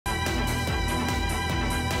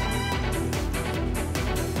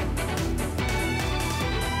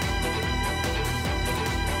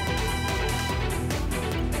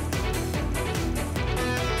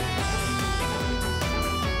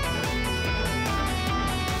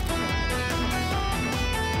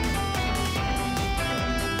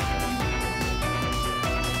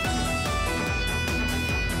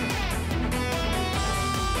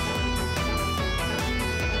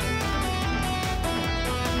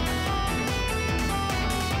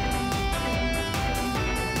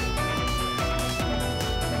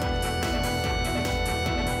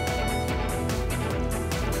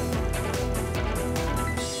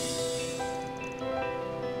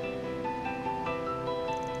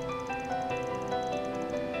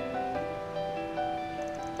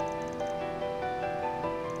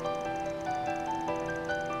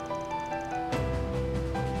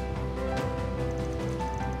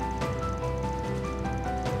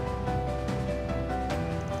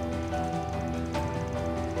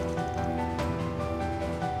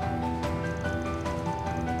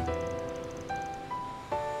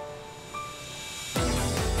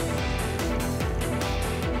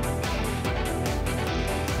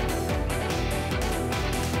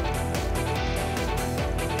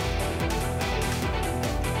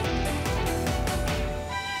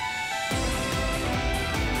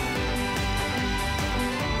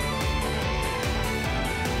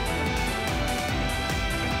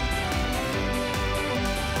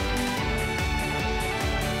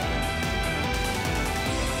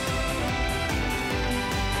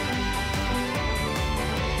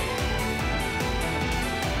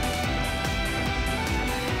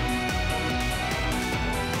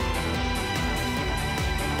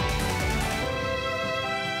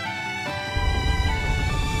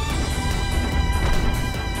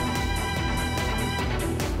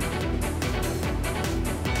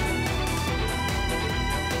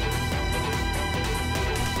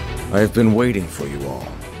I have been waiting for you all.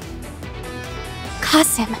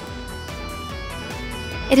 Qasim.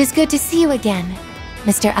 It is good to see you again,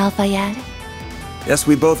 Mr. Al-Fayed. Guess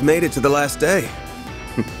we both made it to the last day.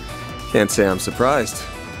 Can't say I'm surprised.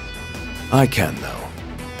 I can, though.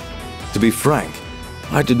 To be frank,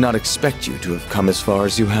 I did not expect you to have come as far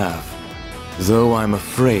as you have. Though I'm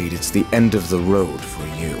afraid it's the end of the road for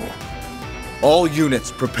you. All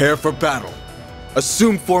units prepare for battle.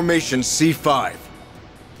 Assume formation C5.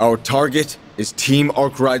 Our target is Team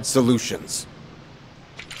Arkwright Solutions.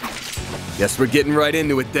 Guess we're getting right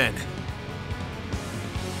into it then.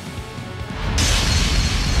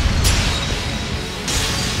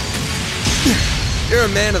 You're a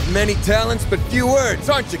man of many talents but few words,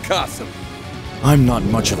 aren't you, Qasim? I'm not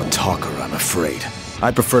much of a talker, I'm afraid. I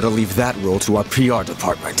prefer to leave that role to our PR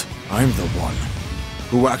department. I'm the one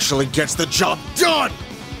who actually gets the job done!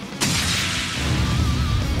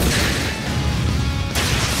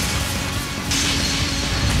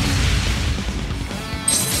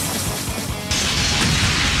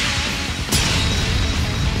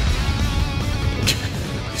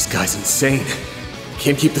 This guy's insane.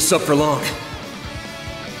 Can't keep this up for long.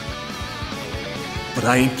 But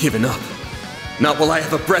I ain't giving up. Not while I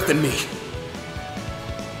have a breath in me.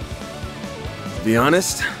 To be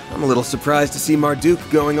honest, I'm a little surprised to see Marduk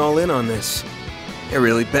going all in on this. They're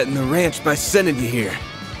really betting the ranch by sending you here.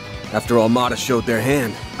 After all Mata showed their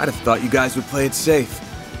hand, I'd have thought you guys would play it safe.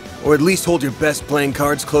 Or at least hold your best playing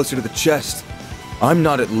cards closer to the chest. I'm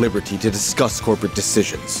not at liberty to discuss corporate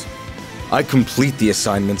decisions. I complete the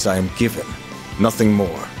assignments I am given, nothing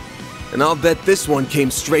more. And I'll bet this one came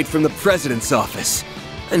straight from the president's office.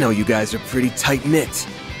 I know you guys are pretty tight-knit.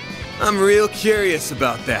 I'm real curious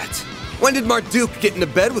about that. When did Marduk get into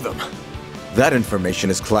bed with him? That information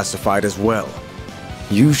is classified as well.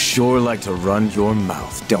 You sure like to run your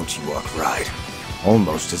mouth, don't you, Arkwright?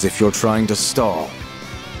 Almost as if you're trying to stall.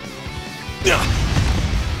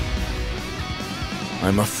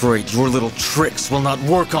 I'm afraid your little tricks will not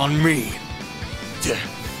work on me.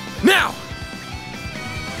 Now!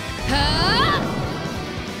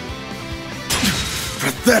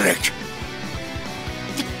 Pathetic!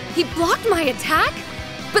 He blocked my attack?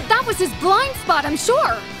 But that was his blind spot, I'm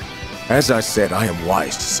sure. As I said, I am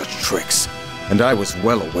wise to such tricks. And I was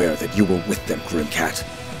well aware that you were with them, Grimcat.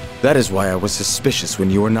 That is why I was suspicious when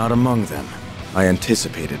you were not among them. I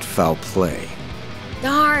anticipated foul play.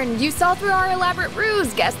 Darn, you saw through our elaborate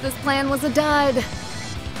ruse. Guess this plan was a dud.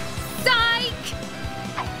 Psych!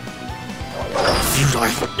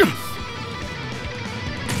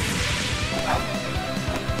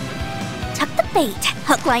 Tuck the bait,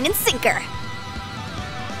 hook, line, and sinker.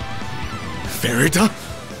 Farida?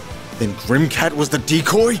 Then Grimcat was the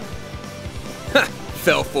decoy? Ha!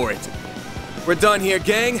 Fell for it. We're done here,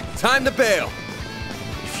 gang. Time to bail.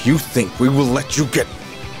 If you think we will let you get...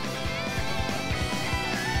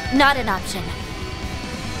 Not an option.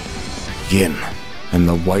 Yin and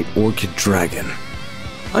the White Orchid Dragon.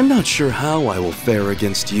 I'm not sure how I will fare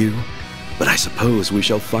against you, but I suppose we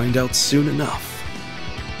shall find out soon enough.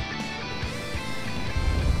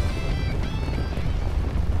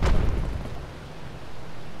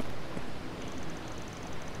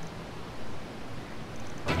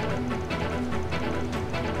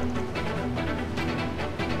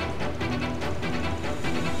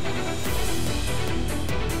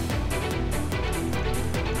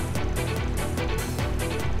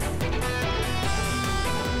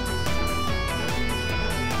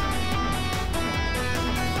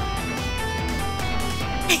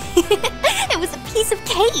 It was a piece of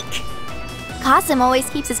cake! Qasim always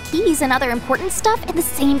keeps his keys and other important stuff in the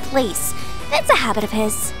same place. It's a habit of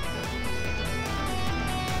his.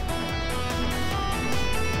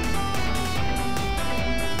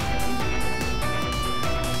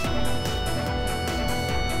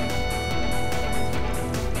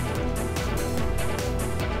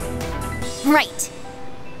 Right.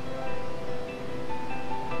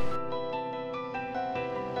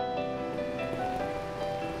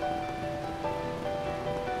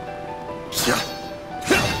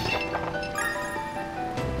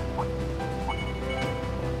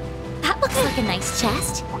 That looks like a nice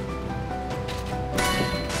chest.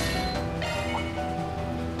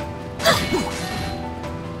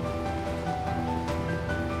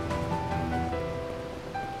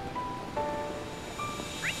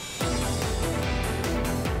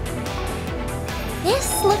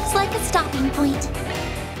 This looks like a stopping point.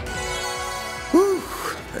 Whew,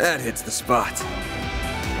 that hits the spot.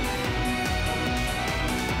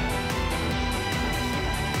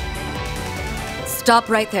 Stop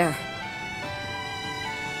right there.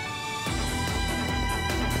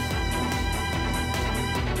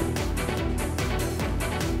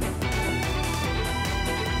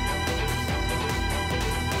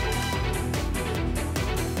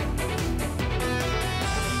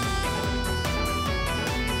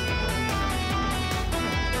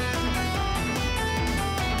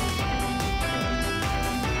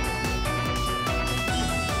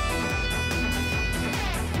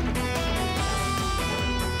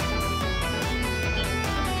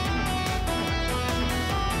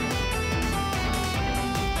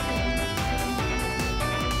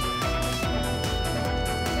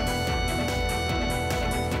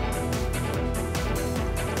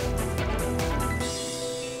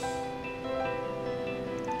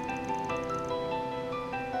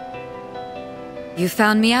 You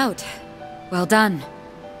found me out. Well done.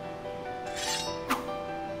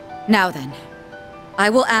 Now then, I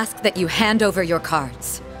will ask that you hand over your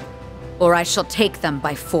cards, or I shall take them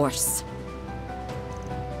by force.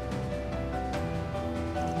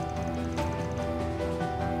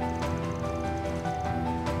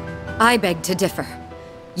 I beg to differ.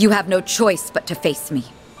 You have no choice but to face me.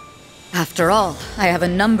 After all, I have a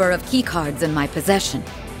number of keycards in my possession.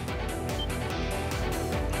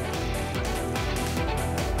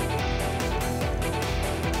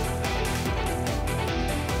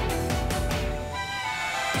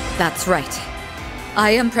 That's right.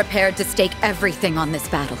 I am prepared to stake everything on this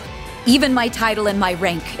battle. Even my title and my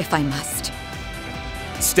rank, if I must.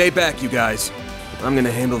 Stay back, you guys. I'm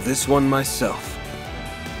gonna handle this one myself.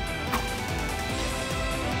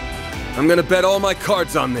 I'm gonna bet all my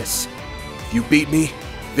cards on this. If you beat me,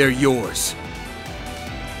 they're yours.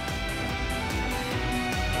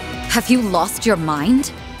 Have you lost your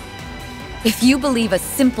mind? If you believe a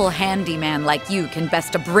simple handyman like you can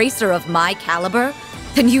best a bracer of my caliber,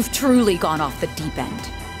 then you've truly gone off the deep end.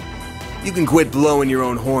 You can quit blowing your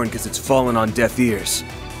own horn because it's fallen on deaf ears.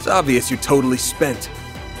 It's obvious you're totally spent.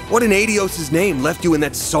 What in Adios' name left you in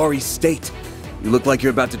that sorry state? You look like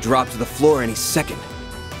you're about to drop to the floor any second.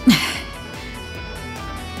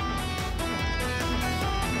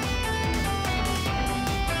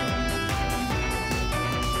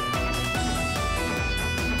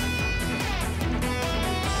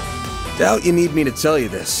 Doubt you need me to tell you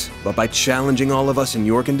this, but by challenging all of us in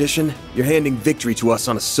your condition, you're handing victory to us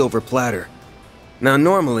on a silver platter. Now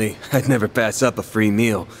normally, I'd never pass up a free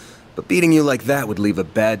meal, but beating you like that would leave a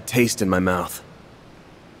bad taste in my mouth.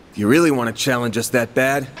 If you really want to challenge us that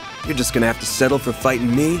bad, you're just gonna have to settle for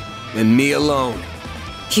fighting me, and me alone.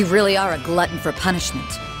 You really are a glutton for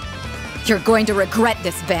punishment. You're going to regret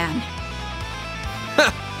this ban.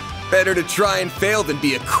 Ha! Better to try and fail than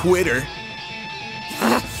be a quitter.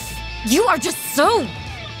 You are just so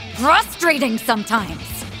frustrating sometimes.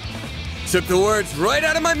 Took the words right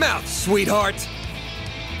out of my mouth, sweetheart.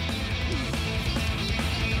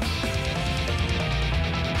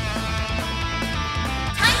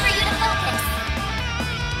 Time for you to focus.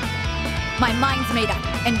 My mind's made up,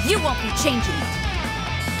 and you won't be changing it.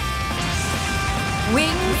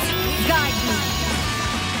 Wings, guide me.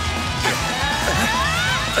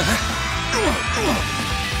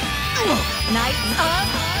 Knights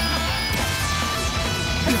of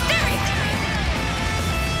Hysteria!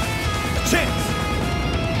 Chance!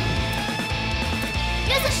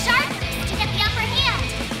 Use a sharpness to get the upper hand.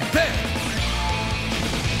 There!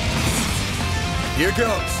 Here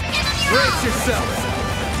goes. Give him your Brace all. yourself!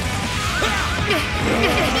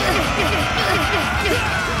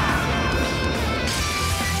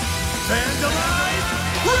 Vandalize!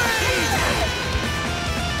 Raid!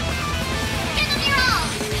 Give him your all.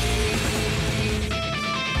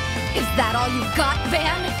 Is that all you've got,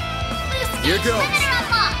 Van? Loose Here gauge goes. limiter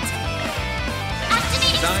unlocked.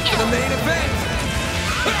 Activating Time for skill. the main event!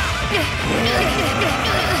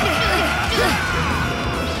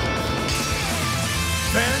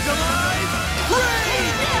 Vandalize!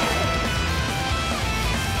 Raid!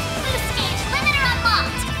 Loose gauge limiter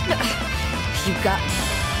unlocked. You got me.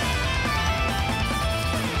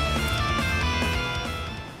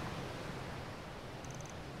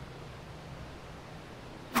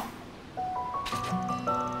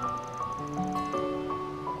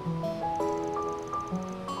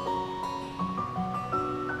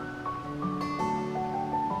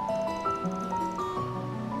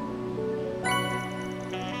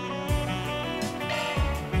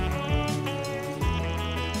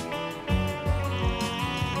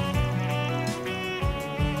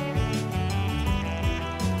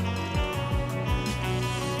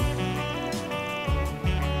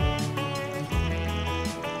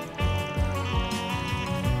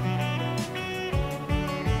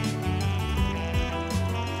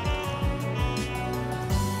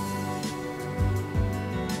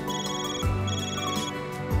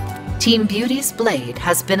 Team Beauty's blade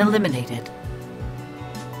has been eliminated.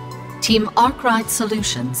 Team Arkwright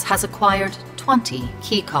Solutions has acquired 20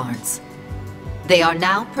 keycards. They are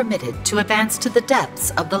now permitted to advance to the depths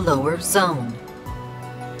of the lower zone.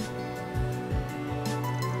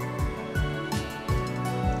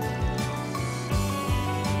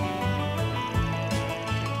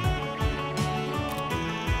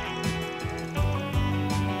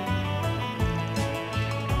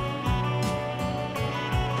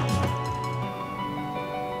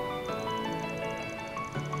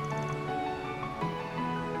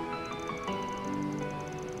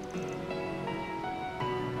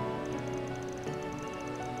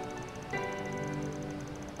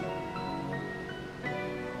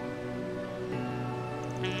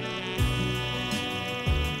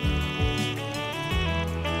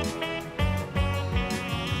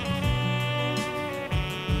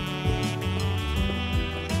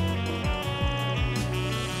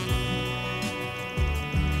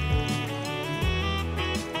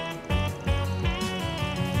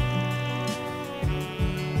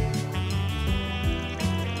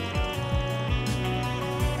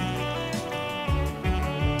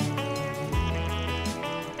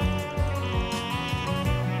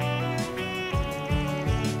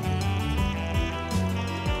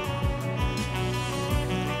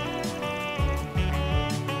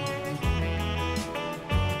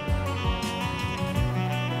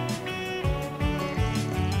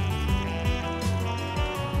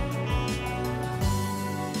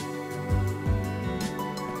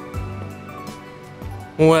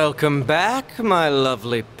 Welcome back, my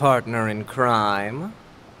lovely partner in crime.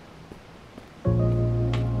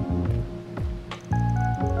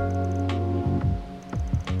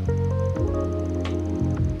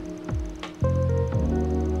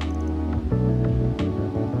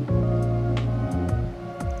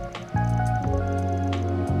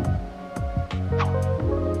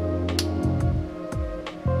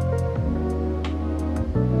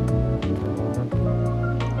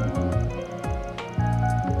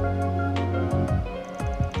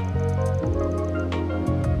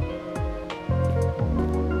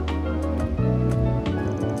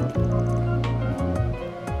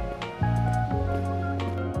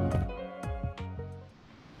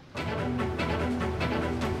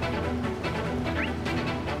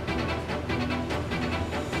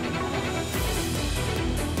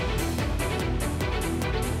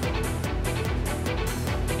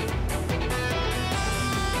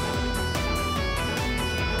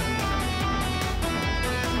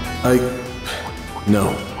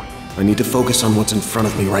 No. I need to focus on what's in front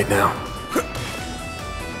of me right now.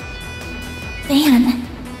 Van.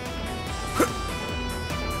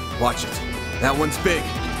 Watch it. That one's big.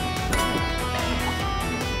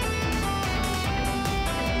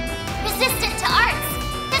 Resistant to arts.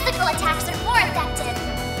 Physical attacks are more effective.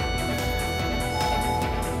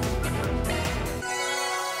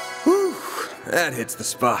 Whew. That hits the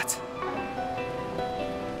spot.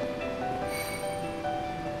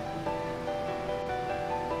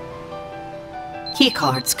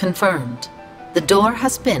 Keycards confirmed. The door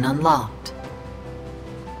has been unlocked.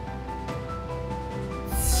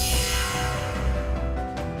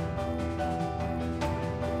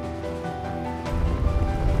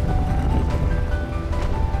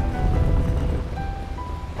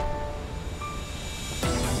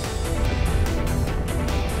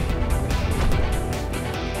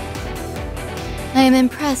 I am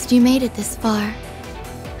impressed you made it this far.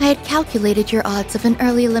 I had calculated your odds of an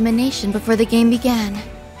early elimination before the game began.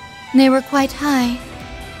 They were quite high.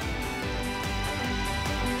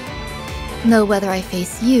 Though whether I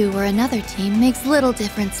face you or another team makes little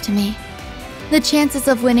difference to me. The chances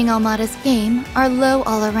of winning Almada's game are low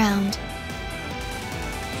all around.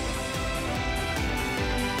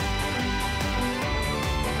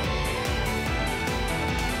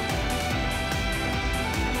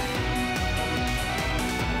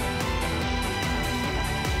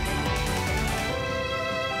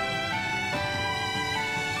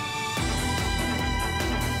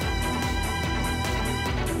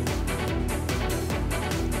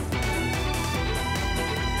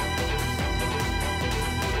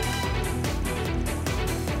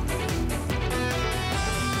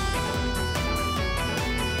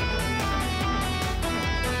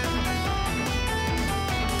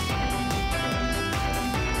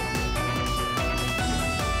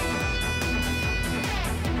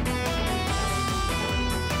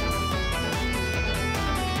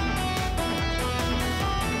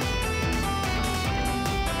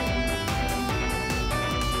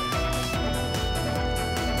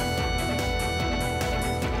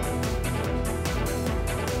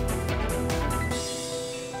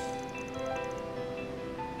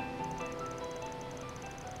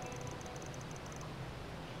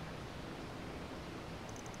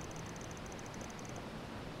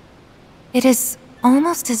 It is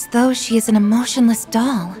almost as though she is an emotionless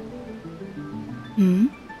doll.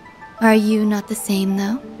 Are you not the same,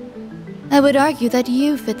 though? I would argue that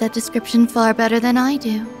you fit that description far better than I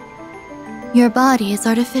do. Your body is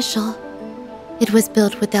artificial. It was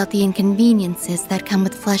built without the inconveniences that come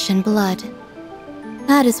with flesh and blood.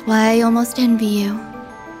 That is why I almost envy you.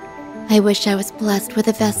 I wish I was blessed with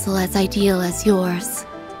a vessel as ideal as yours.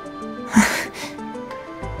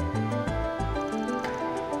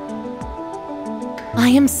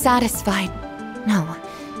 I am satisfied. No.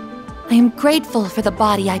 I am grateful for the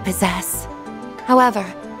body I possess. However,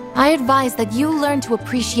 I advise that you learn to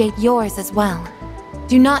appreciate yours as well.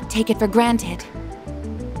 Do not take it for granted.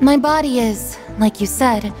 My body is, like you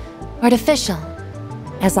said, artificial,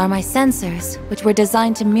 as are my sensors, which were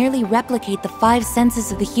designed to merely replicate the 5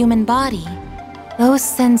 senses of the human body. Those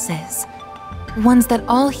senses, the ones that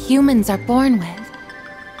all humans are born with,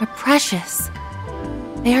 are precious.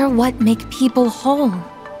 They are what make people whole.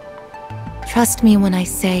 Trust me when I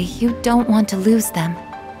say you don't want to lose them.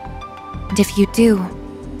 And if you do,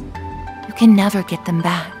 you can never get them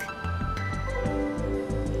back.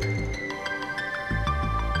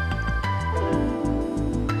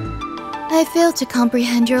 I fail to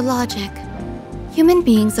comprehend your logic. Human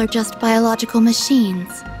beings are just biological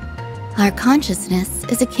machines. Our consciousness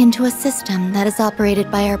is akin to a system that is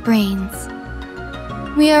operated by our brains.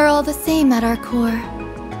 We are all the same at our core.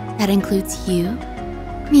 That includes you,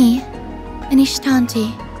 me, and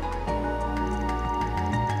Ishtanti.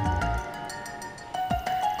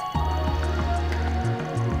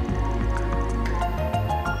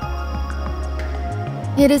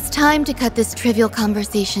 It is time to cut this trivial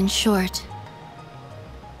conversation short.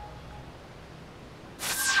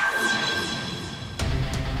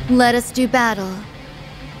 Let us do battle.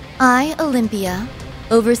 I, Olympia,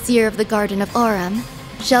 Overseer of the Garden of Aurum,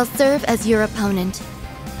 shall serve as your opponent.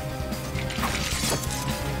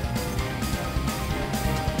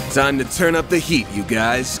 Time to turn up the heat, you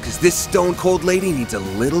guys, because this stone-cold lady needs a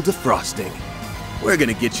little defrosting. We're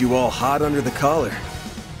gonna get you all hot under the collar.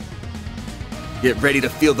 Get ready to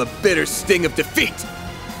feel the bitter sting of defeat! There's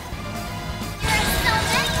so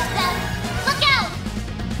many of them! Look out!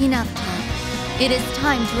 Enough talk. It is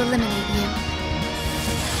time to eliminate you.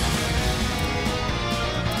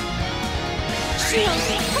 Shield!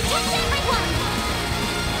 Protect everyone!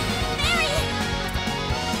 Mary!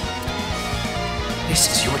 This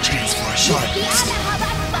is your chance for a shot.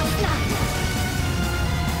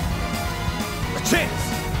 A chance!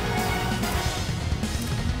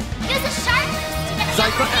 Use a sharp boost to get the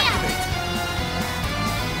Cypher upper hand! activate!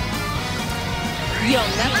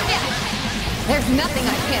 You'll never get it. There's nothing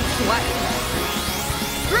I can't swipe.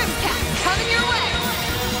 Grimcat, coming your way.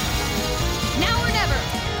 Now or never.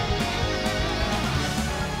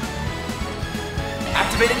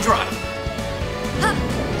 Activating drive.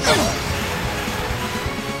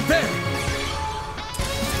 There!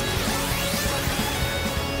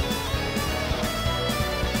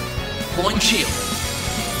 Deploying shield.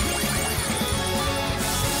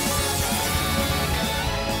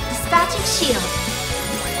 Dispatching shield.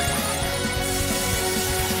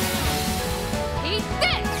 Eat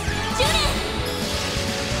this. Shoot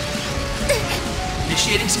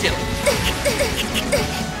Initiating skill.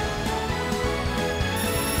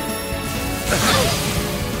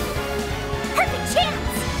 Perfect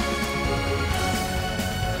chance!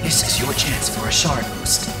 This is your chance for a shard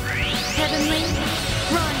boost. Heavenly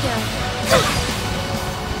Rondo.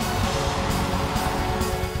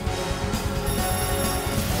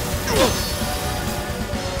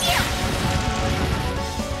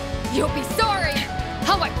 You'll be sorry.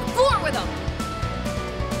 I'll wipe the floor with them.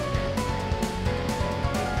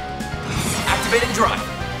 Activating drive.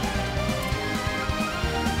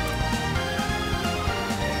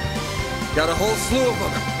 Got a whole slew of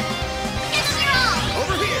them.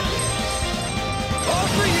 Over here! All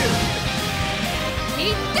for you!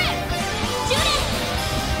 Eat this. Shoot it!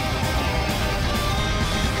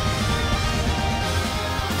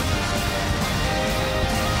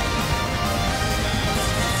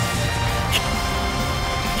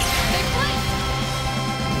 Big plate.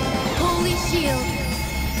 Holy Shield.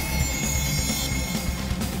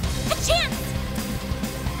 A chance!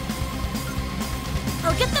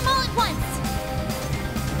 I'll get them all at once!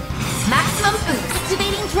 Maximum boost!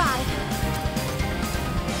 Activating drive!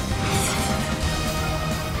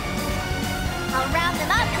 I'll round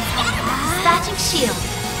them up and scatter them! Dispatching shield!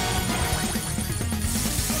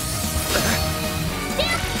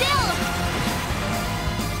 Stand still!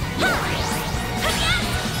 Again!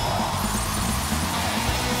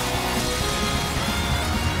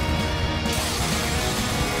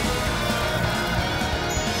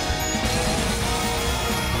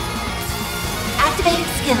 Activating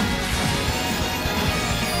skill.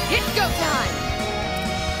 It's go time.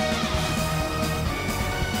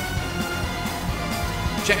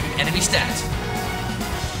 Checking enemy stats.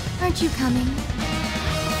 Aren't you coming?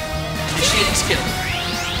 Initiating skill.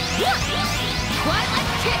 Twilight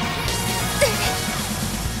kick.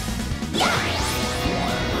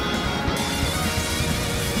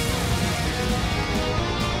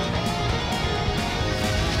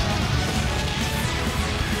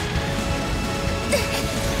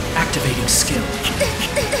 Activating skill.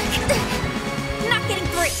 Not getting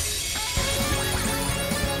through.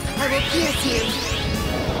 I will pierce you.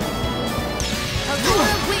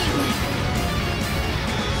 Aurora Wing.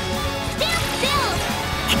 Stand still!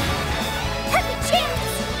 Perfect chance!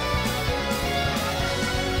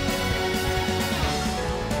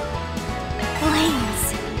 Blaze.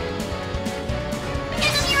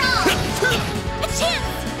 Give them your all! A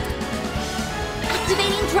chance!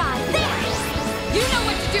 Activating drive. There! You know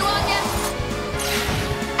what to do, Anya.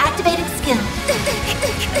 Activating skill.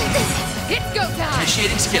 It's go time.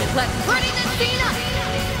 Initiating skill. Let's pretty this scene up.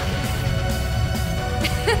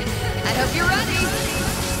 I hope you're ready.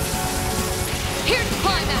 Here's the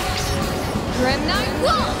climax. Grim Knight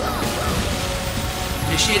Wall.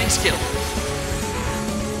 Initiating skill.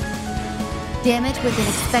 Damage within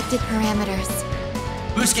expected parameters.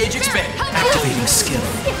 Boost gauge expand. Activating skill.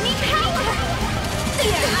 Give me power!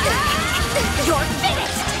 You're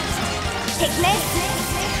finished! Take this!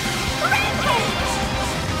 Rampage!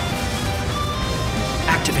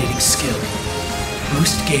 Activating skill.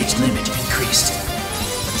 Boost gauge limit increased.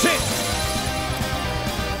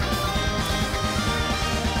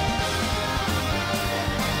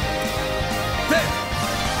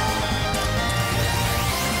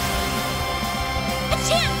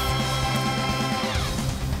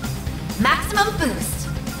 Maximum boost.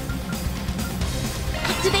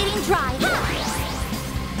 Activating drive.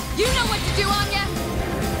 You know what to do, Anya!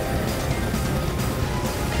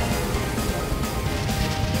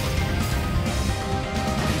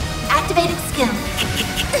 Activating skill.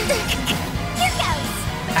 Here goes!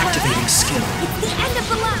 Activating skill. It's the end of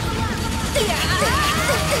the line!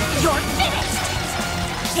 You're finished!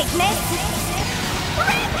 Take this!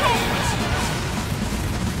 Rampage!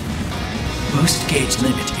 Boost gauge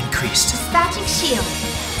limit increased. Dispatching shield.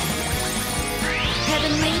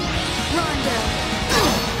 Heavenly Rondo.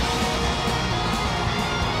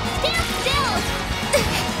 Stand still!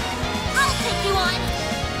 I'll take you on!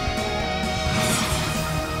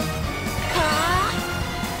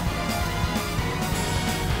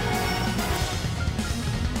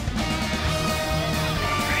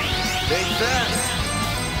 Take that!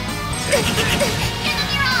 Give them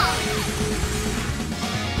your all!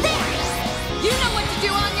 There! You know what to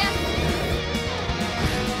do, Anya!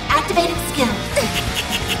 Activating skill.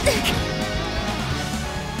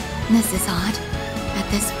 This is odd. At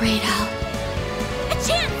this rate, I'll... A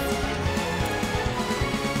chance!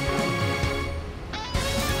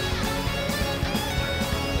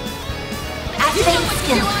 Activating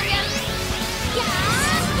skill.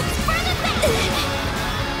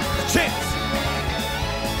 A chance!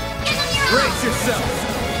 Brace yourself!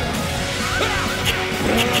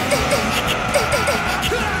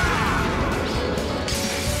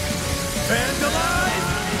 Vandalize!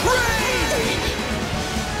 Rage!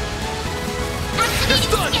 Activating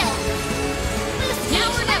skill! Now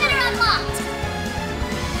we're never unlocked!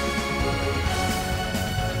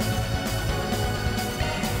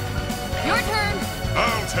 Your turn!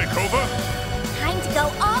 I'll take over. Time to go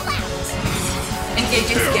all out!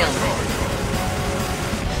 Engaging skill.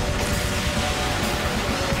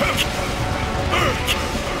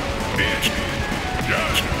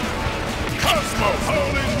 Cosmo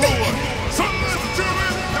holding ruin. Celestial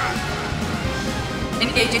impact.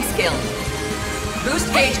 Engaging skill. Boost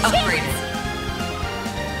gauge upgraded.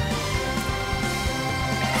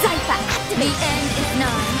 Zypha, The end is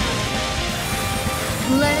nigh.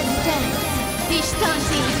 Let us dance.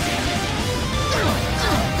 Vishtanti.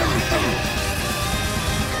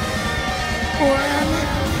 Aurum.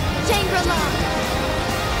 Shangri-La.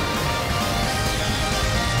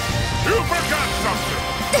 You forgot something.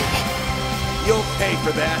 You'll pay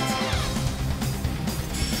for that.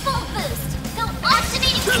 full boost! Go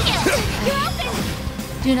activating skill! You're open!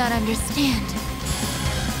 Do not understand.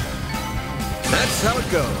 That's how it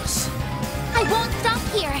goes. I won't stop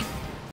here!